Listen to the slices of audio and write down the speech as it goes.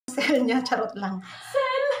tanggal niya. Charot lang.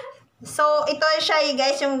 So, ito siya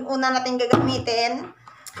guys, yung una natin gagamitin.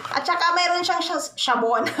 At saka mayroon siyang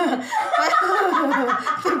sabon.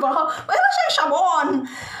 Diba? Mayroon siyang sabon.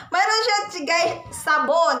 Mayroon siya guys,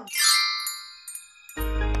 sabon.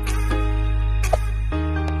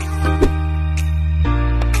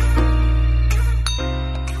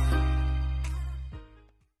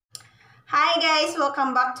 Hi guys,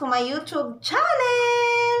 welcome back to my YouTube channel.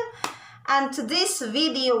 And today's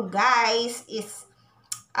video guys is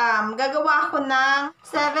gagawa ko ng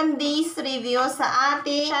 7 days review sa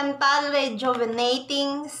ating Shantahl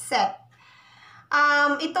rejuvenating set.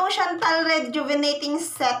 Itong Shantahl rejuvenating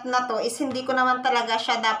set na to is hindi ko naman talaga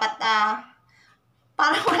siya dapat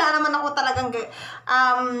parang wala naman ako talagang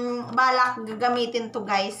balak gagamitin to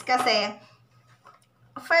guys, kasi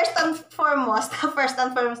first of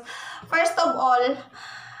all,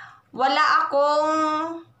 wala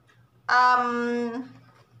akong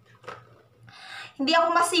hindi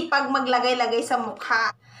ako masipag maglagay-lagay sa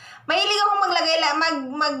mukha. Mahilig ako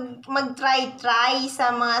mag-try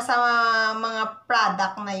sa mga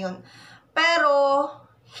product na yun. Pero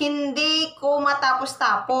hindi ko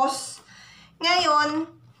matapos-tapos. Ngayon,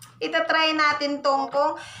 itatry natin tong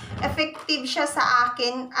kung effective siya sa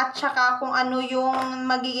akin at saka kung ano yung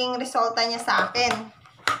magiging resulta niya sa akin.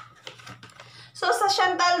 So, sa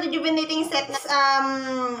Shantahl rejuvenating set,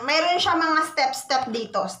 mayroon siya mga step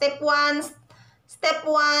dito. Step 1,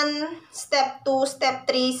 Step 2, Step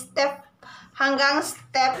 3, hanggang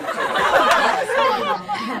Step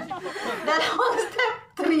dalawang Step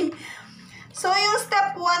 3. So, yung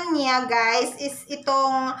Step 1 niya, guys, is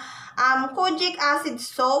itong kojic acid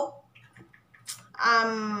soap.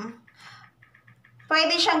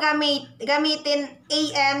 Pwede siyang gamitin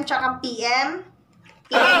AM tsaka PM.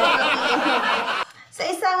 Sa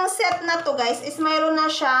isang set na to, guys, is mayroon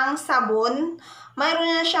na siyang sabon,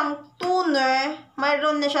 mayroon na siyang toner,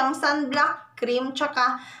 mayroon na siyang sunblock cream,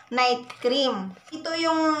 tsaka night cream. Ito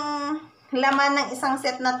yung laman ng isang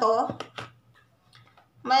set na to.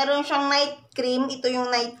 Mayroon siyang night cream. Ito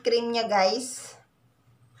yung night cream niya, guys.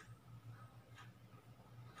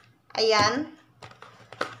 Ayan.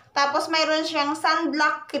 Tapos mayroon siyang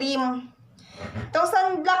sunblock cream. Itong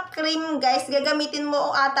sunblock cream, guys, gagamitin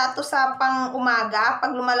mo ata to sa pang-umaga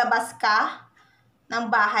pag lumalabas ka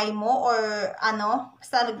ng bahay mo or ano,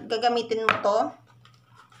 basta gagamitin mo to.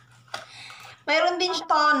 Mayroon din siya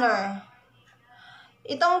toner.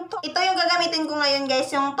 Ito yung gagamitin ko ngayon,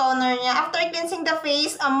 guys, yung toner niya. After cleansing the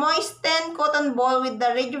face, a moisten cotton ball with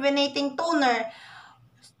the rejuvenating toner.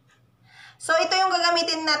 So, ito yung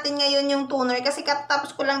gagamitin natin ngayon, yung toner, kasi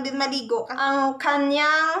katapos ko lang din maligo. Ang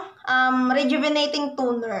kanyang rejuvenating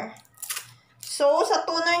toner. So, sa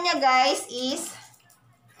toner niya, guys, is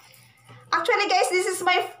actually, guys, this is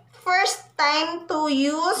my first time to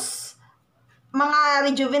use mga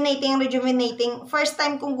rejuvenating. First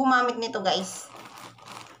time kong gumamit nito, guys.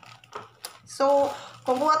 So,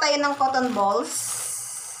 kukuha tayo ng cotton balls.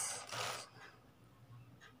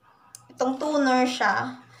 Itong toner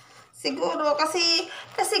siya. Siguro, kasi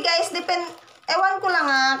guys, ewan ko lang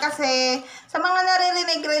kasi sa mga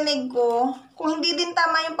naririnig ko, kung hindi din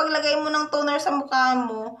tama yung paglagay mo ng toner sa mukha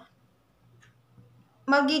mo,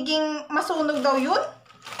 magiging masunog daw yun.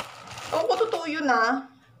 O, kung totoo yun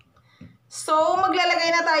So, maglalagay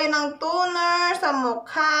na tayo ng toner sa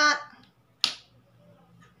mukha.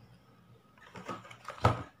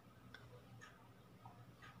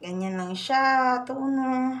 Ganyan lang siya,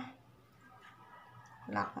 toner.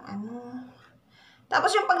 Wala kung ano.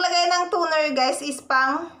 Tapos yung paglagay ng toner, guys, is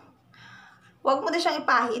wag mo na siyang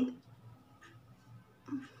ipahid.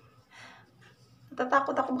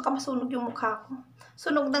 Natatakot ako baka masunog yung mukha ko.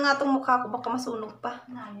 Sunog na nga itong mukha ko, baka masunog pa.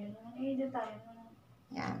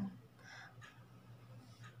 Yan.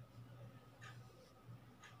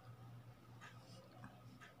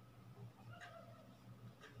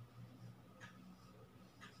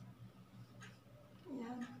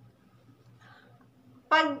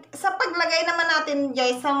 Sa paglagay naman natin,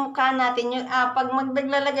 guys, sa mukha natin, yung, pag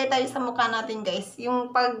maglalagay tayo sa mukha natin, guys,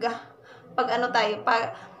 yung pag ano tayo,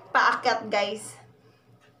 paakyat, guys.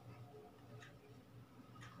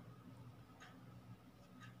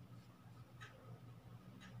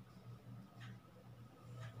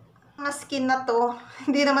 Mga skin na to,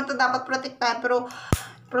 hindi naman to dapat protektahan, pero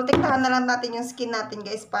protektahan na lang natin yung skin natin,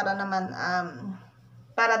 guys, para naman,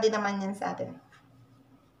 para din naman yan sa atin.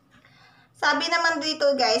 Sabi naman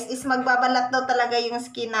dito, guys, is magbabalat daw talaga yung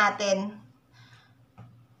skin natin.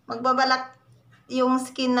 Magbabalat yung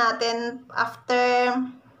skin natin after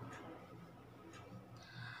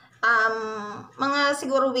mga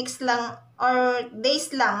siguro weeks lang or days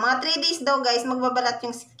lang. Mga 3 days daw guys, magbabalat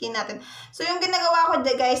yung skin natin. So yung ginagawa ko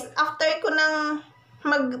guys, after ko nang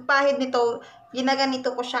magpahid nito,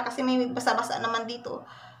 ginaganito ko siya kasi may basa-basa naman dito.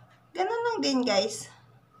 Ganun lang din guys.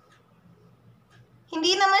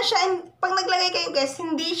 Hindi naman siya, pag naglagay kayo guys,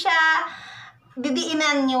 hindi siya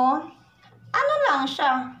didiinan nyo. Ano lang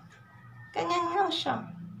siya. Ganyan lang siya.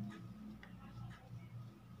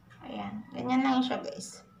 Ayan. Ganyan lang siya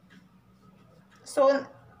guys. So,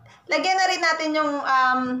 lagyan na rin natin yung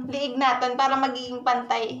liig natin para magiging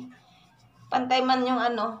pantay. Pantay man yung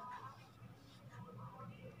ano.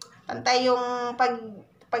 Pantay yung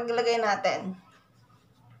paglagay natin.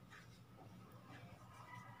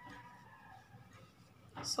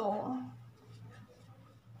 So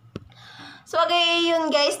okay,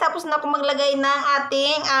 yun guys. Tapos na ako maglagay ng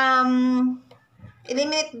ating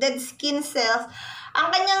eliminate dead skin cells. Ang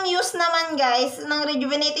kanyang use naman guys, ng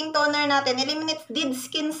rejuvenating toner natin, eliminates dead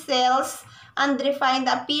skin cells and refine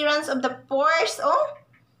the appearance of the pores.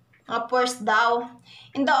 Pores daw.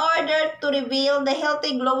 In the order to reveal the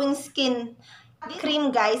healthy glowing skin.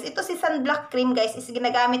 Cream guys. Ito si sunblock cream guys is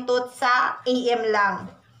ginagamit to sa AM lang.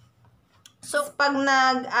 So pag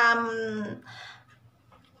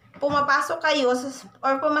pumapasok kayo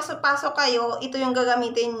or pumasok kayo, ito yung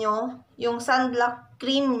gagamitin nyo, yung sunblock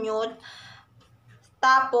cream nude.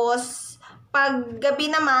 Tapos pag gabi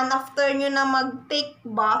naman, after nyo na mag-take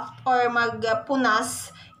bath or magpunas,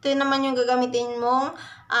 ito naman yung gagamitin mong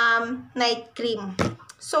night cream.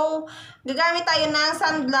 So, gagamit tayo ng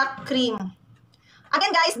sunblock cream.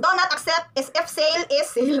 Again guys, do not accept if sale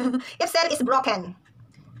is broken.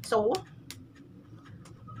 So,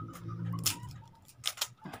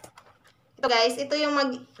 ito guys, ito yung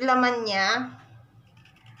laman niya.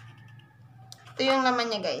 Ito yung laman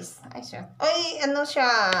niya guys. Ay, siya. Ay, ano siya,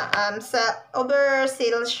 sa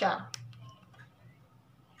overseal siya.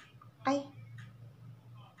 Ay.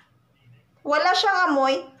 Wala siyang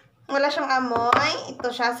amoy. Wala siyang amoy. Ito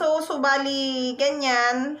siya. So, bali,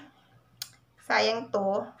 ganyan. Sayang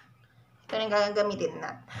to. Ito yung gagamitin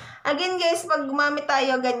na. Again guys, pag gumamit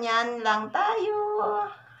tayo, ganyan lang tayo.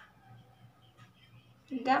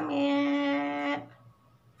 Gamit.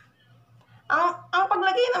 Ang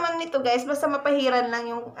paglagay naman nito guys, basta mapahiran lang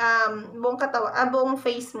yung buong katawan, buong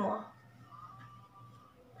face mo.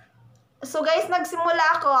 So guys, nagsimula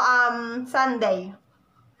ako Sunday.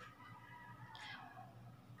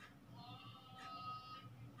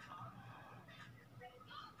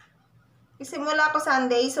 Nagsimula ako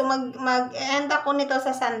Sunday, so mag-end ako nito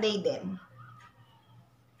sa Sunday din.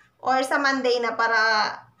 Or sa Monday na para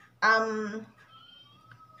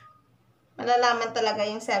malalaman talaga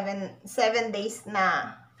yung 7 days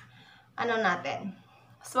na ano natin.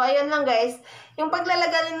 So, ayun lang guys. Yung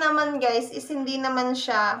paglalagarin naman guys is hindi naman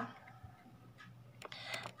siya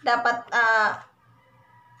dapat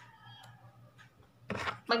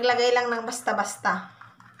maglagay lang ng basta-basta.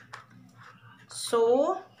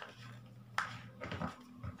 So,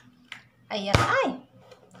 ayan.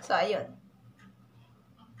 So, ayun.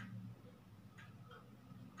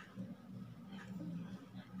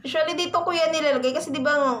 Usually dito ko yan nilalagay kasi di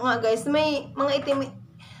ba nga guys, may mga itim.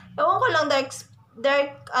 Ewan ko lang dark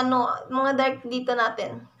mga dark dito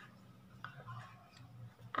natin.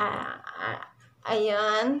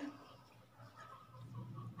 Ayan.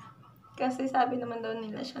 Kasi sabi naman daw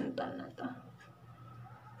nila Shantahl na to.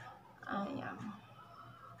 Ayan.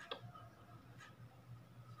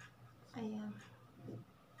 Ayan.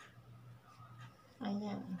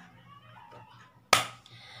 Ayan.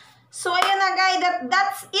 So, ayan na guys,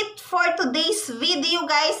 that's it for today's video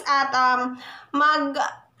guys. At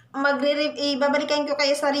babalikan ko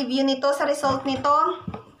kayo sa review nito, sa result nito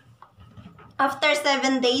after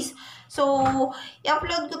 7 days. So,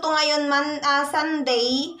 i-upload ko to ngayon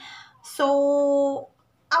Sunday. So,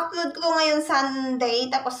 upload ko ngayon Sunday.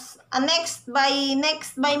 Tapos, by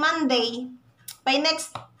Monday, by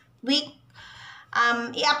next week,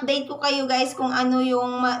 i-update ko kayo guys kung ano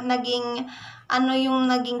yung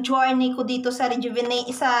naging journey ko dito sa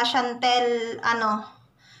Shantahl,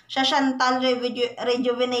 Shantahl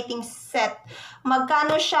rejuvenating set.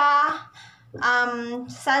 Magkano siya,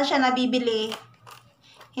 saan siya nabibili?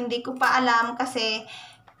 Hindi ko pa alam kasi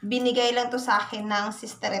binigay lang to sa akin ng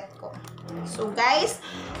sisterette ko. So guys,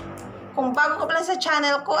 kung bago ka pala sa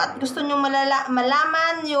channel ko at gusto nyo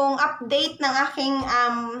malaman yung update ng aking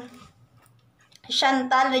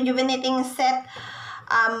Shantahl rejuvenating set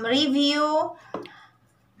review,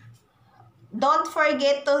 don't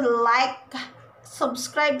forget to like,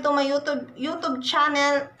 subscribe to my YouTube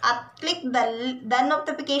channel at click the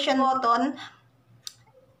notification button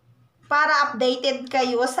para updated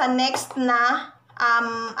kayo sa next na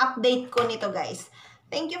update ko nito guys.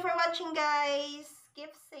 Thank you for watching guys!